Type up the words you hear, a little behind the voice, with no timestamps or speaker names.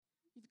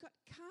got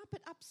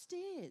carpet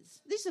upstairs.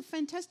 These are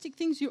fantastic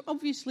things. You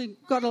obviously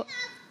got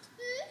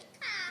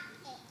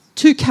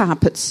two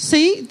carpets.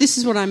 See, this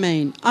is what I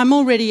mean. I'm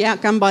already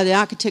outgunned by the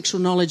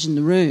architectural knowledge in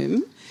the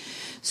room.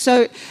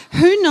 So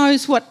who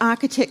knows what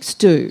architects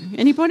do?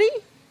 Anybody?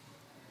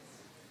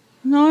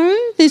 No?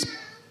 There's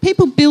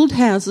people build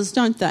houses,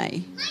 don't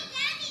they? My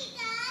daddy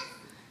does.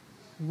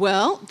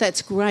 Well,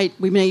 that's great.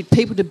 We need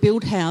people to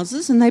build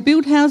houses, and they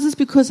build houses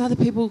because other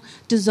people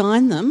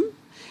design them,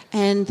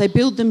 and they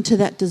build them to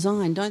that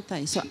design, don't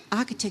they? So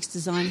architects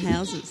design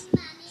houses,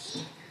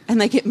 and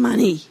they get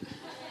money.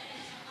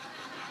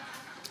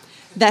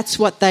 That's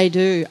what they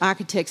do.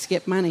 Architects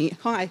get money.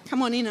 Hi,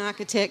 come on in,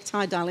 architect.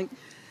 Hi, darling.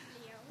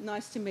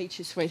 Nice to meet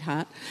you,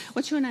 sweetheart.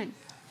 What's your name?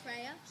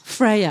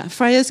 Freya.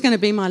 Freya's going to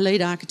be my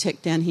lead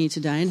architect down here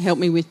today and help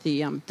me with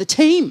the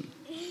team.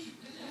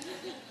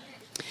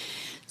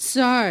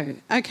 So,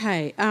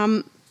 okay,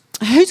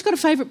 who's got a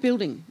favourite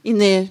building in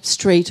their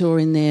street or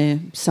in their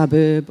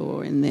suburb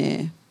or in Melbourne? I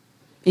live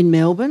in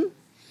Melbourne.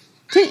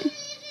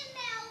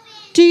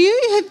 Do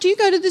you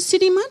go to the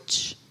city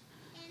much?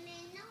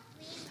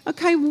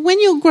 Okay,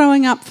 when you're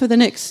growing up for the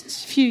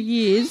next few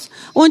years,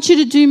 I want you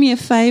to do me a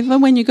favour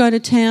when you go to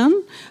town.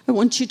 I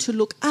want you to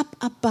look up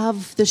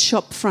above the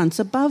shop fronts,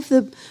 above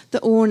the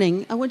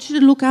awning. I want you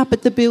to look up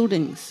at the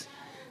buildings,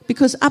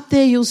 because up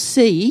there you'll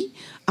see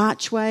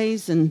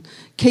archways and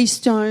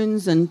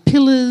keystones and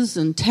pillars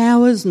and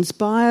towers and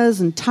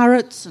spires and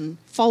turrets and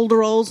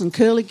folderols and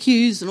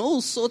curlicues and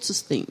all sorts of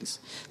things.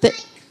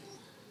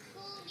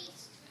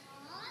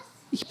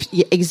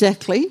 Yeah,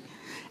 exactly.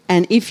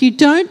 And if you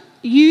don't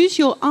use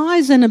your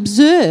eyes and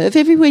observe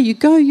everywhere you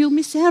go, you'll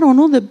miss out on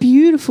all the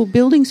beautiful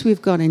buildings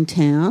we've got in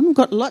town. We've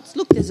got lots.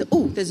 Look, there's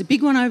a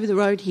big one over the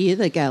road here,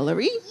 the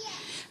gallery,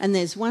 and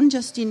there's one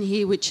just in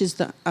here, which is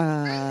the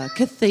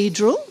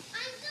cathedral. I'm going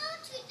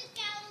to the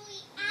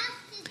gallery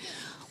after this.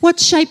 What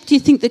shape do you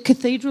think the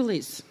cathedral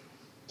is?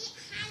 It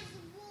has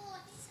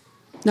water.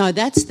 No,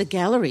 that's the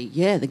gallery.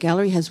 Yeah, the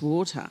gallery has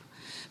water.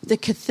 The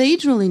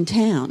cathedral in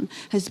town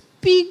has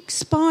big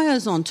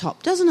spires on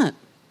top, doesn't it?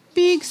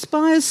 Big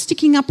spires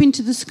sticking up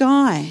into the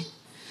sky,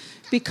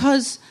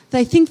 because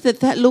they think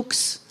that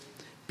looks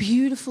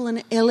beautiful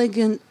and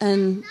elegant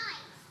and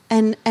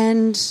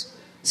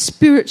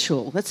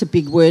spiritual. That's a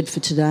big word for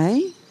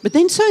today. But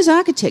then so is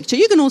architecture.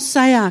 You can all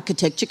say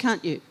architecture,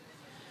 can't you?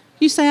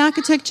 You say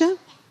architecture?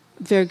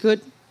 Very good.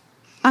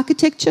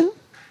 Architecture?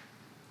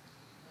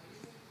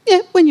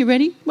 Yeah, when you're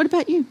ready. What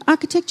about you?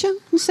 Architecture?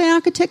 You say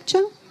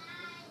architecture?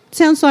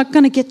 Sounds like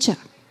gonna get you,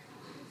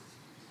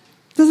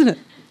 doesn't it?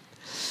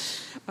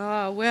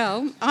 Oh,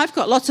 well, I've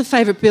got lots of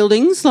favourite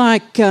buildings.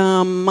 Like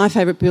my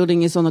favourite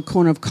building is on the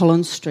corner of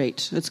Collins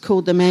Street. It's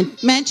called the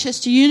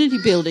Manchester Unity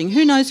Building.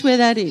 Who knows where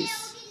that is?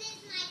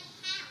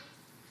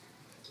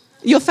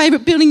 Your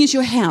favourite building is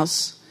your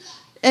house.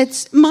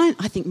 It's mine.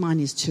 I think mine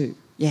is too.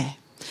 Yeah.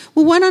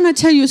 Well, why don't I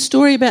tell you a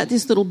story about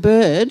this little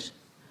bird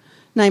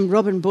named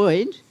Robin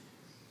Boyd,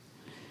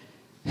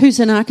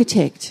 who's an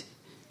architect.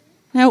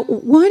 Now,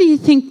 why do you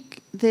think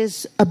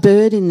there's a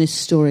bird in this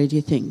story, do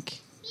you think?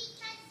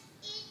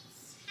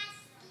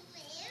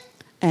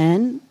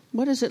 And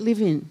what does it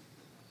live in?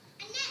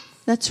 A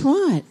nest. That's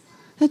right.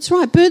 That's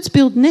right. Birds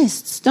build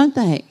nests, don't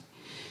they?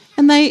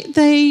 And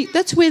they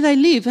that's where they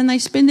live, and they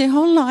spend their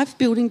whole life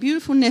building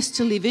beautiful nests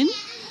to live in.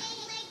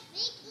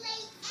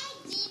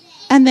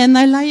 And then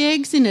they lay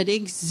eggs in it,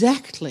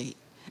 exactly.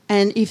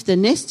 And if the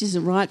nest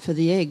isn't right for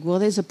the egg, well,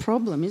 there's a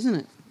problem, isn't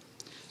it?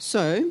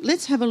 So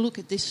let's have a look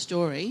at this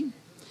story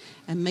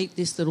and meet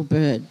this little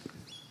bird.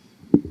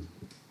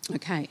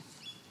 Okay.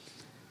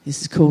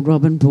 This is called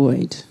Robin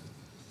Boyd.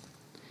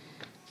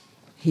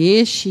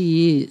 Here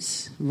she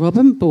is.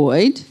 Robin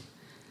Boyd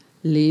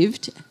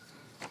lived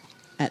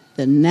at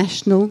the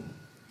National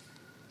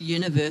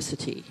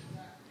University,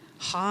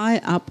 high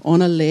up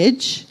on a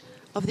ledge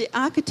of the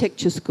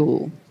architecture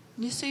school.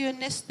 You see her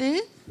nest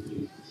there?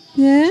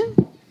 Yeah?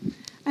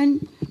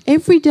 And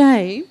every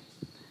day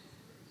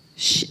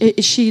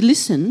she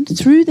listened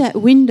through that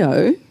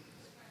window.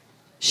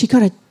 She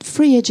got a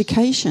free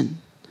education,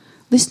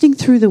 listening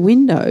through the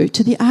window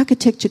to the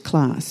architecture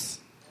class,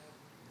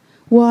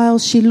 while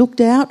she looked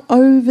out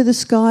over the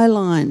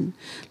skyline,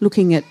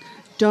 looking at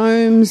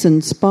domes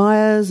and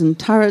spires and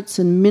turrets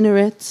and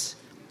minarets.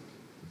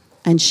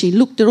 And she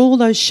looked at all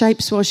those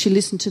shapes while she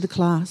listened to the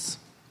class.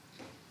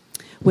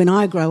 When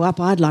I grow up,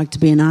 I'd like to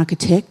be an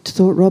architect,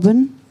 thought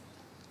Robin.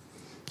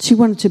 She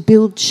wanted to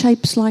build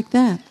shapes like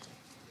that.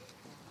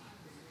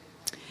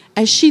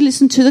 As she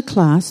listened to the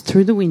class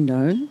through the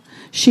window,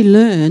 she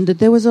learned that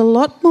there was a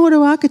lot more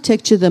to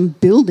architecture than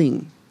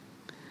building.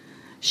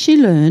 She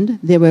learned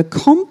there were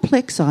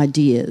complex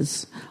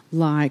ideas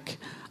like,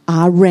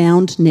 are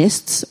round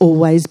nests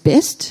always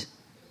best?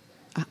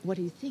 What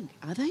do you think?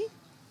 Are they?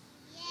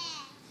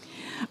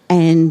 Yeah.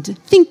 And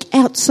think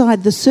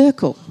outside the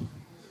circle.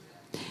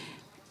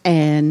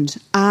 And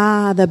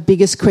the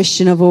biggest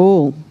question of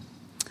all,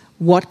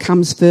 what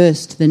comes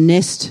first, the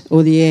nest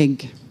or the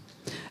egg?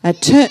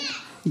 It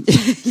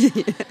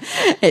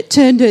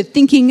turned her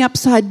thinking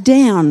upside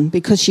down,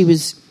 because she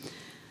was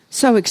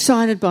So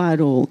excited by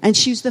it all. And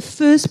she was the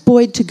first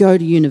boy to go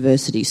to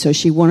university, so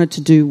she wanted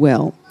to do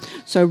well.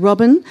 So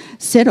Robin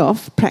set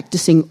off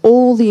practicing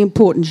all the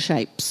important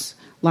shapes,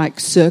 like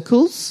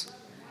circles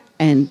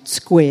and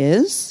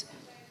squares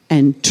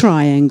and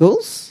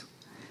triangles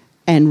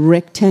and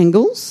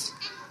rectangles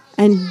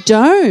and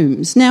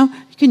domes. Now,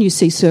 can you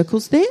see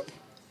circles there?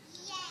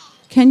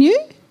 Can you?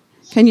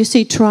 Can you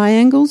see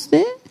triangles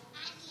there?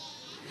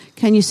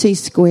 Can you see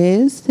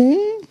squares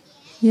there?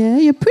 Yeah,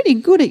 you're pretty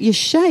good at your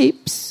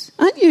shapes,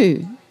 aren't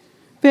you?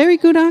 Very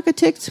good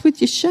architects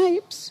with your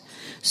shapes.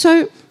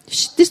 So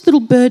this little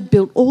bird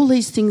built all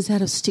these things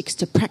out of sticks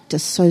to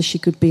practice so she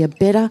could be a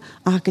better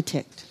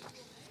architect.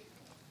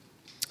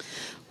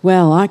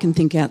 Well, I can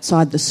think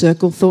outside the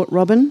circle, thought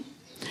Robin.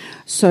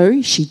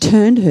 So she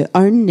turned her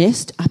own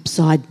nest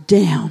upside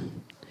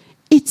down.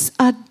 It's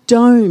a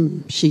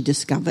dome, she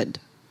discovered.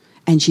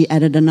 And she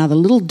added another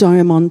little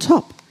dome on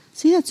top.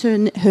 See, that's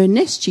her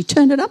nest. She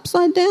turned it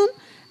upside down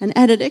and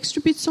added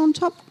extra bits on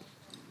top.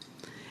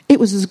 It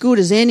was as good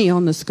as any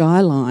on the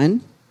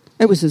skyline.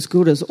 It was as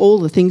good as all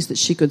the things that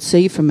she could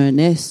see from her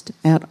nest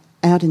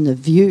out in the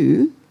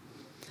view.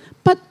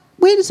 But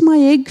where does my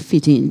egg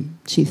fit in,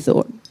 she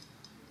thought.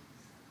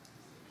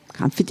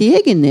 Can't fit the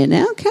egg in there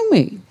now, can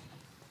we?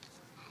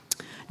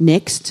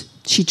 Next,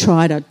 she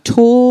tried a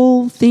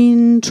tall,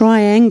 thin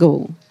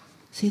triangle.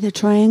 See the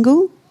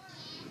triangle?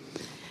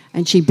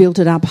 And she built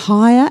it up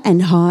higher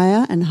and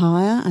higher and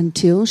higher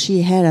until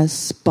she had a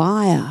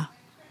spire.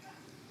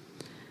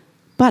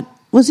 But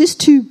was this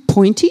too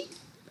pointy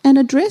an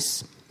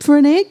address for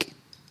an egg?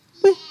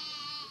 Where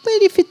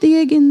do you fit the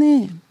egg in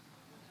there?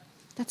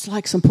 That's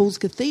like St Paul's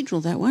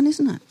Cathedral, that one,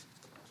 isn't it?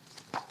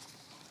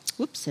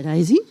 Whoops, said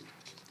Daisy.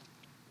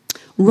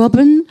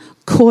 Robin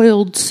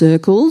coiled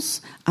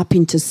circles up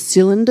into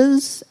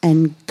cylinders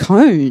and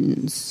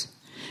cones.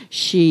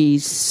 She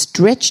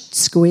stretched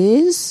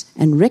squares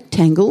and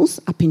rectangles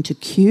up into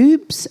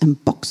cubes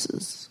and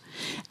boxes.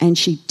 And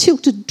she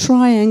tilted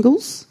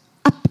triangles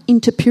up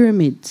into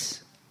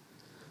pyramids.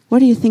 What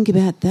do you think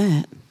about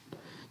that?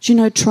 Do you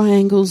know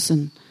triangles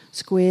and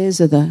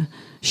squares are the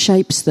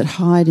shapes that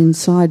hide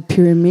inside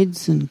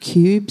pyramids and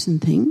cubes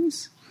and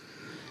things?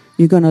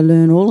 You're going to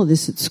learn all of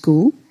this at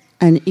school.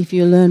 And if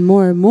you learn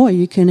more and more,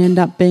 you can end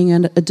up being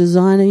a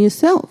designer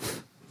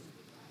yourself.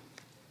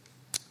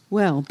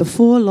 Well,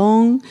 before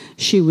long,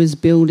 she was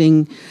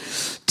building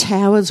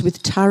towers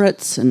with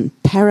turrets and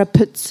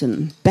parapets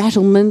and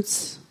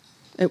battlements.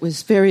 It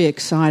was very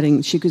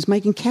exciting. She was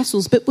making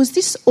castles. But was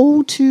this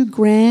all too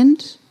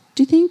grand,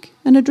 do you think,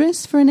 an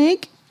address for an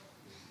egg?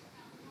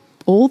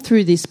 All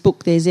through this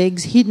book, there's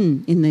eggs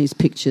hidden in these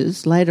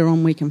pictures. Later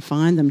on, we can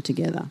find them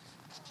together.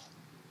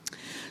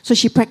 So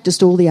she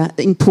practiced all the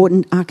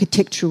important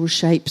architectural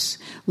shapes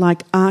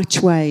like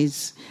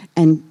archways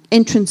and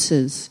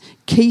entrances,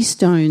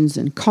 keystones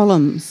and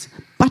columns,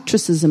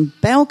 buttresses and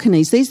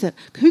balconies.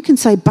 Who can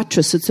say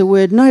buttress? It's a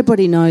word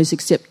nobody knows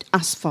except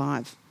us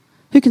five.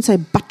 Who can say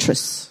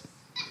buttress?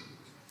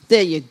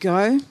 There you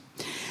go.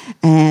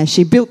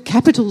 She built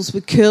capitals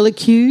with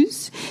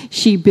curlicues.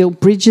 She built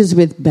bridges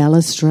with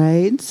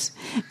balustrades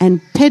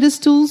and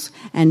pedestals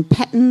and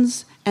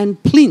patterns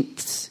and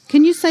plinths.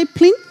 Can you say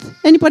plinth?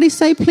 Anybody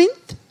say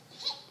plinth?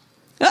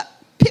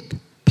 Pip,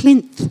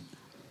 plinth.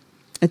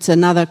 It's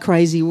another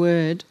crazy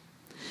word.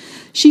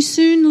 She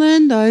soon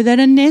learned, though, that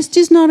a nest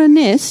is not a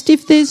nest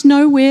if there's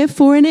nowhere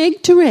for an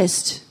egg to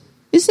rest,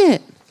 is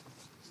it?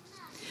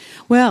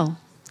 Well,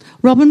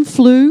 Robin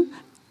flew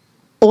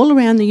all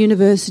around the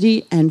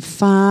university and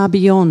far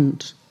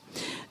beyond.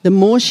 The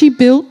more she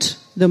built,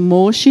 the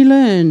more she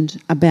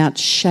learned about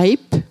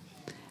shape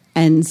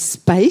and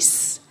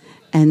space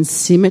and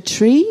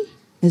symmetry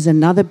is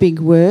another big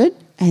word,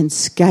 and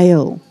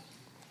scale.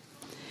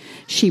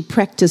 She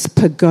practiced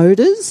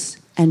pagodas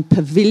and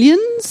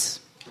pavilions.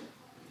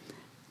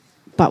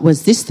 But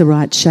was this the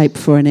right shape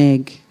for an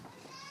egg?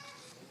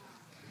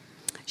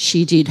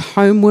 She did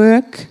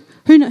homework.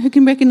 Who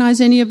can recognise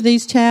any of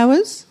these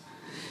towers?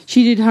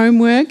 She did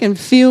homework and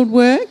field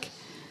work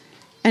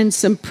and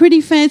some pretty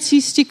fancy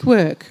stick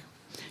work.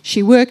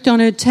 She worked on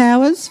her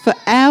towers for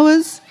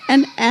hours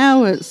and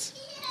hours.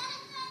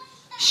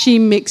 She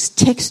mixed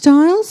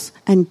textiles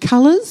and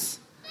colours,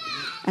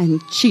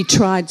 and she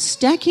tried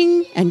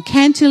stacking and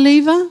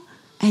cantilever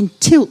and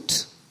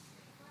tilt,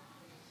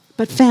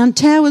 but found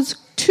towers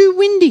too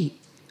windy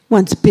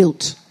once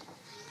built.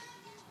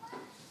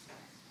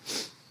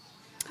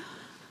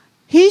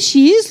 Here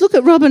she is. Look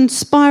at Robin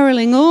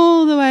spiralling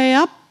all the way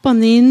up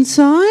on the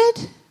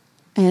inside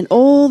and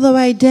all the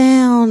way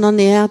down on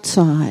the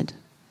outside.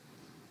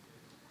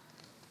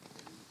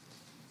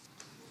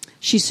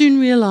 She soon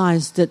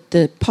realised that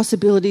the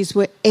possibilities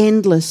were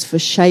endless for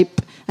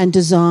shape and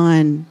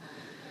design.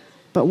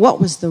 But what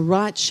was the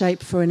right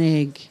shape for an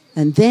egg?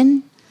 And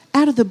then,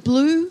 out of the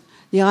blue,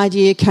 the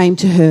idea came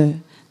to her.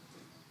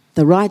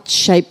 The right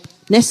shape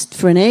nest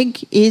for an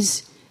egg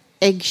is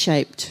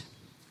egg-shaped,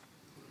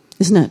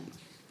 isn't it?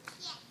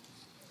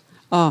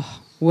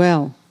 Oh,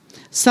 well,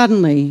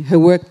 suddenly her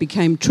work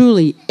became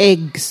truly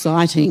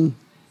egg-citing.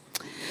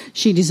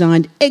 She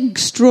designed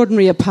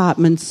extraordinary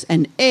apartments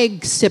and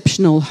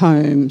exceptional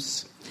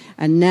homes.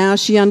 And now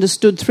she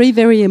understood 3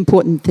 very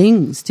important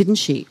things, didn't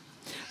she?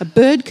 A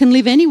bird can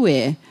live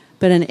anywhere,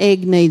 but an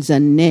egg needs a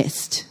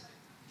nest.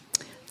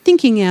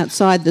 Thinking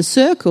outside the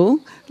circle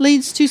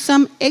leads to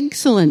some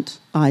excellent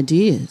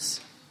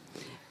ideas.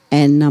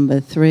 And number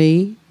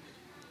 3,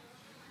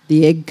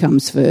 the egg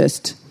comes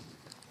first.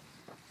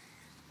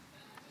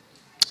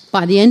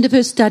 By the end of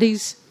her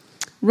studies,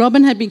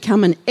 Robin had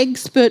become an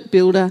expert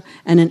builder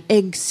and an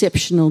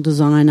exceptional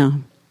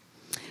designer.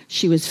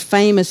 She was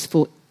famous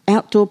for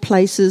outdoor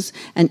places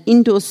and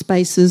indoor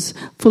spaces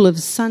full of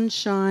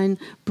sunshine,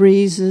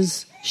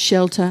 breezes,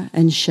 shelter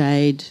and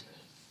shade.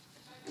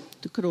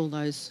 Look at all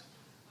those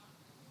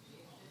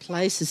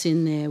places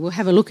in there. We'll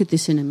have a look at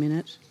this in a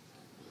minute.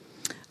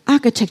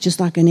 Architecture's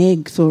like an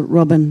egg, thought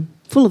Robin,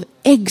 full of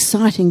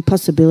exciting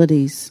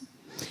possibilities.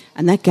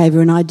 And that gave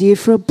her an idea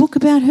for a book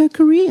about her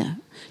career.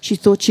 She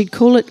thought she'd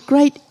call it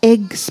Great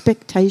Egg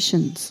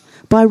Expectations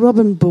by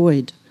Robin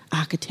Boyd,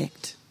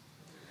 architect.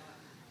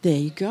 There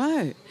you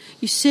go.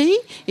 You see,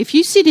 if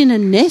you sit in a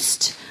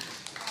nest,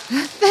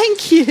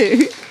 thank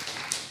you.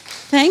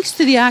 Thanks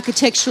to the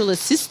architectural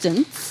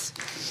assistants,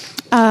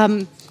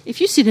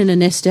 if you sit in a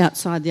nest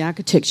outside the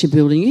architecture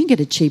building, you can get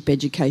a cheap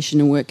education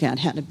and work out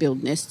how to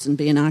build nests and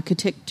be an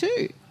architect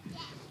too.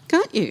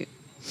 Can't you?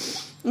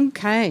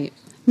 Okay.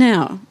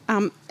 Now,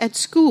 at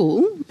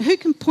school, who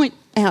can point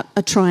out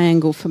a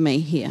triangle for me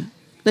here?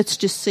 Let's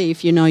just see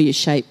if you know your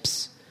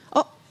shapes.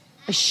 Oh,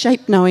 a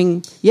shape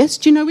knowing... Yes,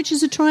 do you know which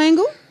is a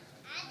triangle?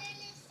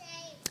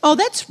 Oh,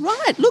 that's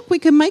right. Look, we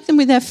can make them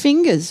with our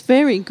fingers.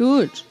 Very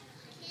good.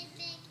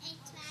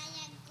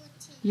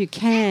 You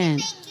can.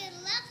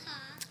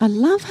 A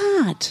love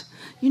heart.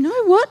 You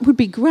know what would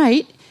be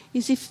great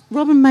is if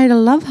Robin made a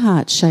love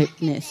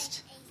heart-shaped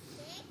nest.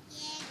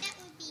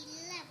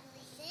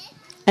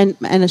 And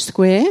a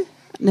square.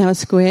 Now a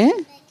square.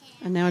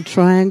 And now a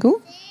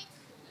triangle.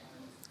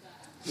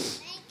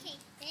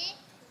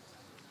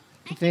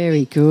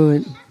 Very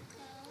good.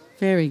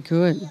 Very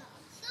good.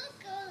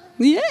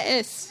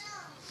 Yes.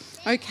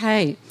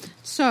 Okay.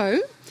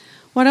 So,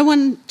 what I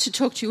want to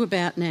talk to you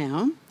about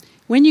now,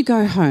 when you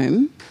go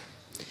home,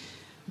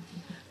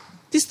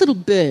 this little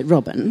bird,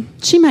 Robin,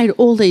 she made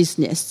all these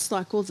nests,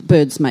 like all the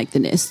birds make the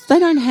nests. They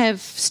don't have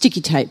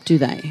sticky tape, do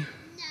they? No.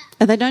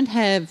 And they don't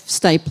have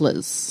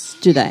staplers,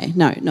 do they?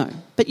 No.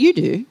 But you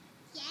do.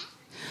 Yeah.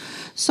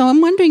 So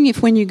I'm wondering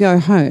if when you go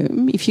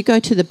home, if you go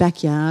to the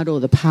backyard or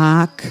the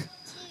park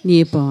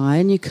nearby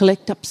and you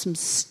collect up some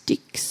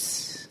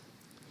sticks,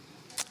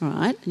 all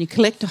right, and you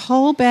collect a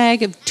whole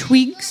bag of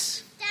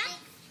twigs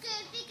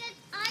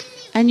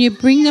and you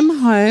bring them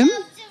home.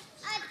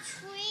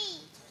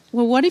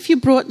 Well, what if you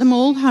brought them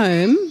all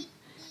home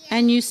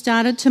and you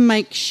started to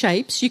make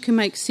shapes? You can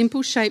make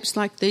simple shapes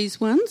like these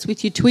ones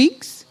with your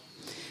twigs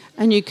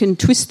and you can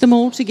twist them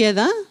all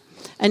together.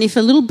 And if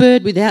a little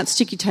bird without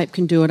sticky tape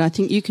can do it, I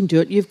think you can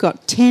do it. You've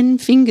got 10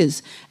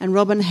 fingers and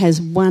Robin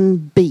has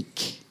 1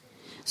 beak.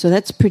 So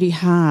that's pretty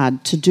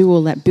hard to do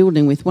all that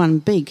building with 1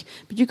 beak.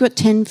 But you've got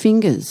 10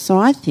 fingers. So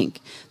I think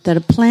that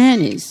a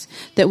plan is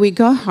that we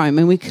go home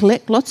and we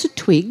collect lots of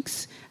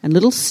twigs and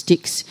little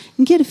sticks,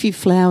 and get a few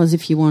flowers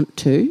if you want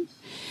to,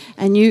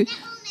 and you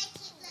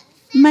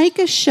make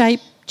a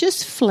shape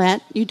just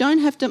flat. You don't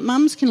have to,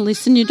 mums can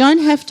listen, you don't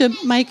have to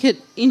make it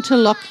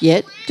interlock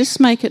yet, just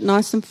make it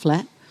nice and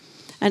flat.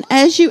 And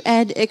as you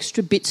add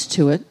extra bits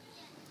to it,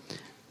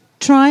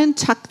 try and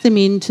tuck them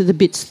into the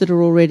bits that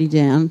are already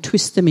down,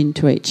 twist them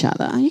into each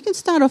other. You can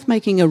start off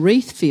making a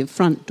wreath for your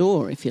front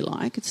door if you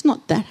like. It's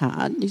not that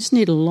hard. You just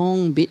need a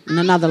long bit and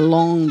another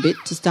long bit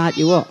to start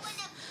you off.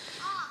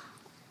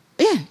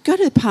 Yeah, go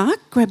to the park,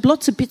 grab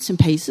lots of bits and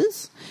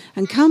pieces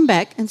and come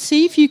back and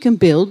see if you can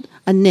build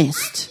a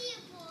nest.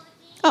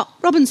 Oh,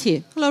 Robin's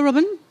here. Hello,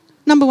 Robin.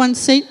 Number 1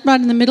 seat,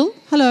 right in the middle.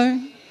 Hello.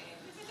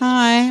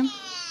 Hi.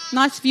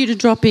 Nice of you to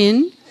drop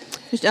in.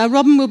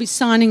 Robin will be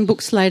signing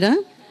books later,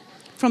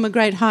 from a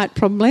great height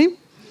probably.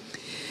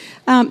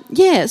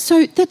 Yeah,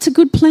 so that's a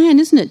good plan,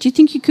 isn't it? Do you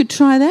think you could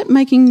try that,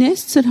 making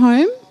nests at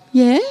home?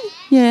 Yeah.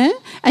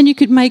 And you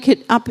could make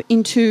it up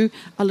into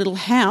a little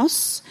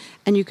house.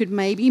 And you could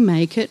maybe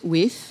make it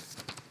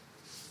with,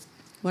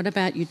 what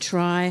about you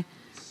try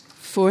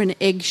for an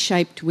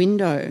egg-shaped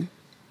window?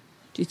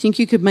 Do you think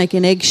you could make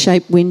an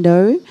egg-shaped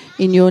window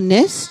in your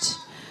nest?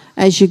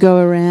 As you go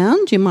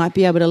around, you might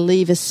be able to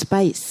leave a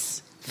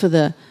space for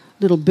the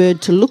little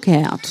bird to look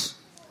out.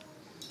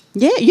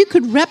 Yeah, you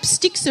could wrap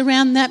sticks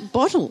around that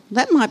bottle.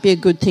 That might be a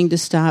good thing to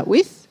start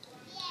with.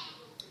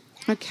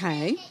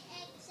 Okay.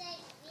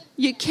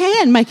 You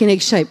can make an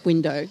egg-shaped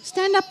window.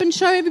 Stand up and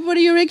show everybody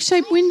your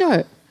egg-shaped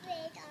window.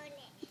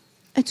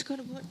 It's got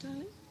a what,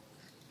 darling?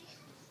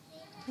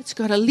 It's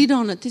got a lid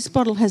on it. This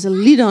bottle has a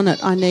lid on it,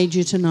 I need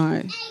you to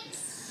know.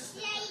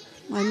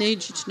 I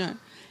need you to know.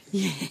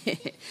 Yeah.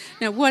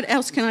 Now, what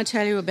else can I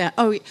tell you about?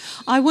 Oh,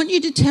 I want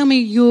you to tell me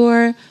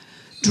your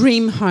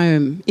dream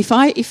home. If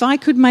I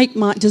could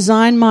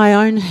design my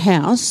own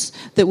house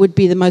that would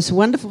be the most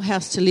wonderful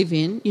house to live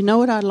in, you know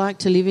what I'd like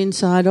to live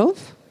inside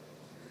of?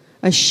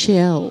 a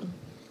shell,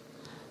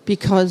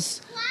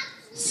 because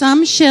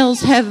some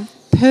shells have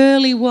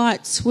pearly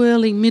white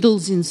swirly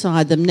middles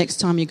inside them next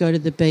time you go to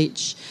the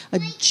beach. A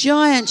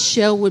giant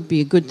shell would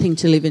be a good thing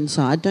to live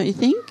inside, don't you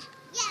think?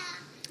 Yeah.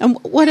 And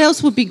what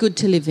else would be good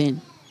to live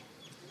in?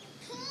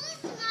 Prawns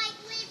might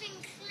live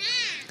in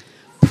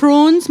clams.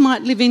 Prawns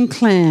might live in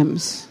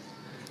clams,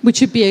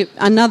 which would be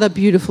another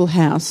beautiful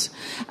house.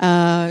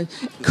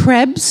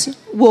 Crabs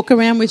walk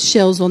around with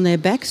shells on their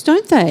backs,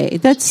 don't they?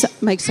 That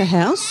makes a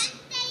house. They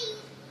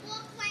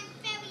walk like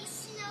very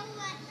slow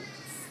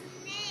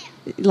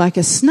snail. Like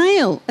a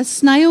snail. A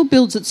snail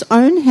builds its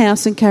own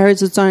house and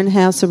carries its own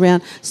house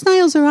around.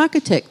 Snails are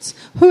architects.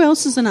 Who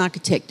else is an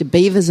architect? A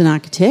beaver's an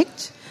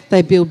architect.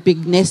 They build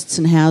big nests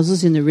and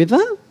houses in the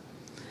river.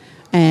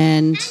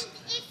 And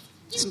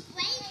If you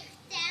break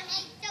them,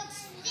 they don't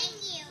sting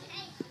you.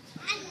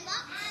 And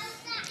what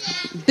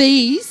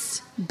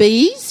else?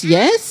 bees,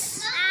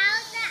 yes.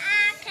 Owls are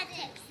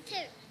architects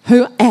too.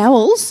 Who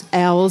owls?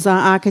 Owls are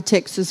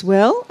architects as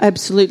well.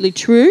 Absolutely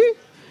true.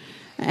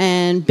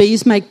 And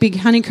bees make big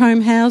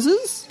honeycomb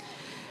houses.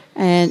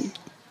 And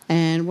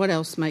what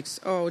else makes?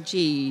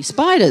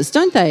 Spiders,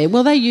 don't they?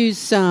 Well, they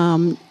use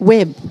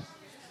web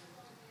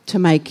to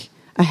make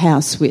a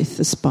house with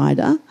a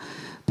spider,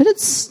 but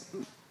it's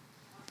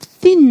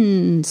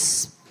thin,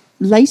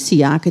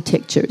 lacy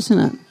architecture, isn't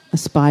it? A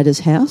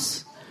spider's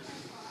house.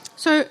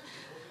 So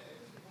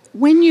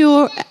when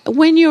you're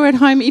at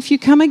home, if you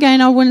come again,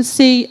 I want to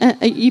see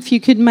if you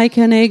could make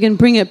an egg and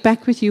bring it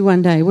back with you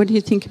one day. What do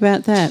you think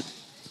about that?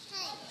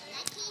 Hey,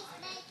 monkeys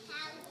make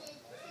houses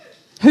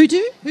too. Who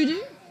do? This is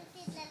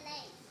the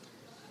lake.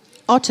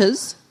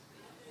 Otters.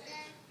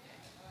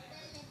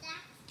 The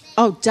ducks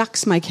Oh,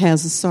 ducks make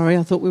houses. Sorry,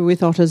 I thought we were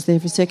with otters there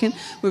for a second.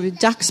 We're with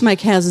ducks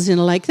make houses in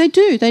a lake. They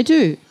do.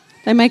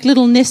 They make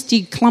little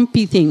nesty,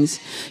 clumpy things.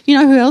 You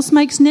know who else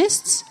makes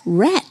nests?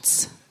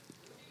 Rats.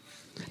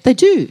 They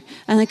do.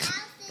 And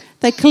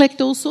they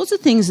collect all sorts of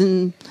things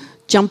and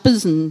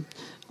jumpers and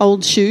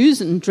old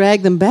shoes and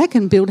drag them back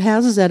and build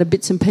houses out of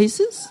bits and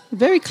pieces.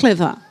 Very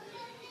clever.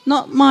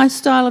 Not my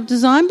style of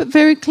design, but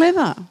very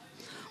clever.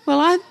 Well,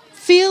 I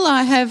feel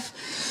I have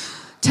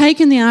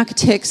taken the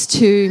architects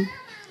to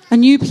a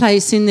new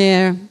place in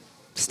their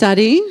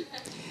study,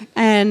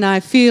 and I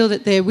feel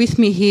that they're with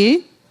me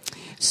here.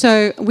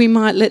 So we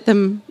might let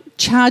them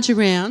charge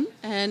around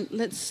and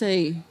let's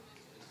see.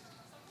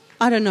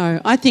 I don't know.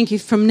 I think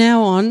if from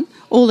now on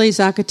all these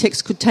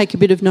architects could take a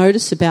bit of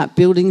notice about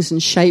buildings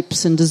and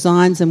shapes and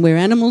designs and where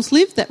animals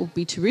live, that would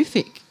be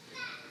terrific.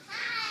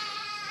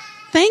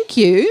 Thank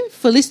you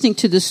for listening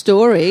to the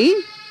story.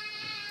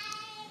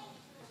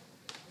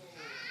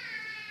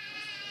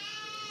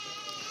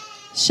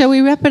 Shall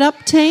we wrap it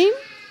up, team?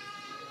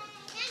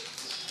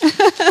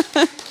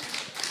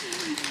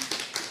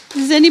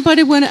 Does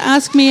anybody want to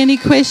ask me any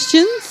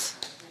questions?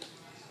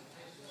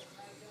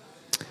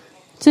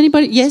 Does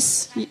anybody?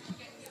 Yes?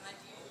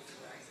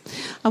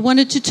 I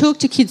wanted to talk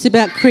to kids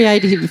about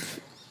creative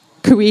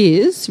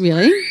careers,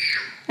 really.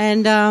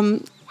 And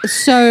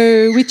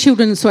so with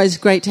children, it's always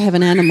great to have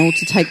an animal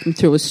to take them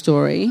through a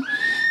story.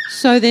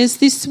 So there's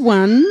this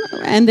one,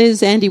 and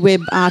there's Andy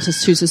Webb,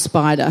 artist, who's a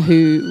spider,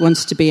 who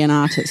wants to be an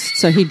artist.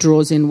 So he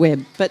draws in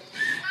web. But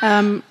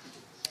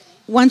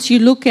once you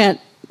look at,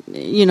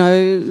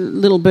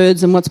 little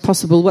birds and what's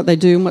possible, what they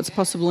do and what's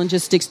possible, and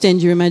just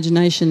extend your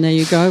imagination, there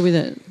you go with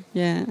it.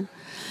 Yeah.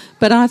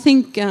 But I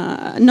think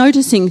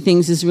noticing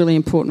things is really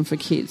important for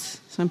kids.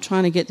 So I'm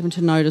trying to get them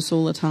to notice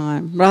all the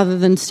time, rather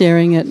than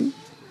staring at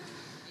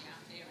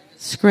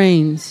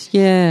screens.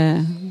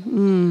 Yeah.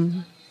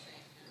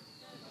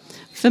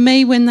 For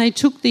me, when they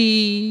took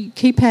the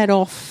keypad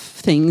off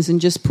things and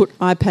just put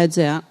iPads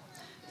out,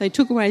 they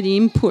took away the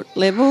input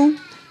level,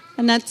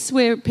 and that's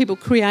where people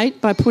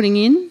create by putting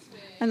in,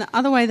 and the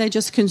other way they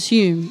just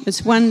consume.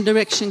 It's one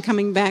direction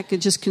coming back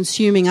and just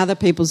consuming other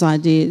people's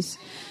ideas.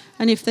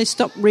 And if they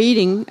stop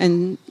reading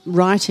and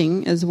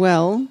writing as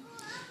well,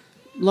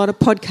 a lot of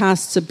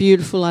podcasts are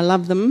beautiful, I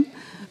love them,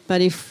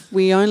 but if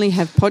we only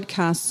have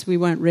podcasts, we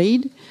won't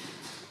read.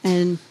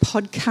 And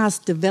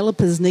podcast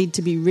developers need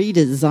to be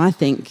readers, I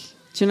think.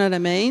 Do you know what I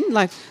mean?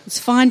 Like, it's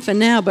fine for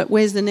now, but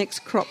where's the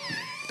next crop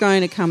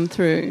going to come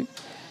through?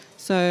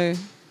 So,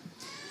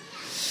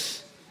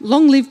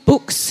 long live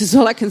books is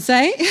all I can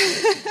say.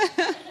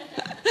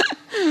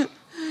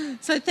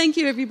 So thank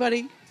you,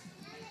 everybody.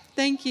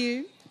 Thank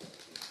you.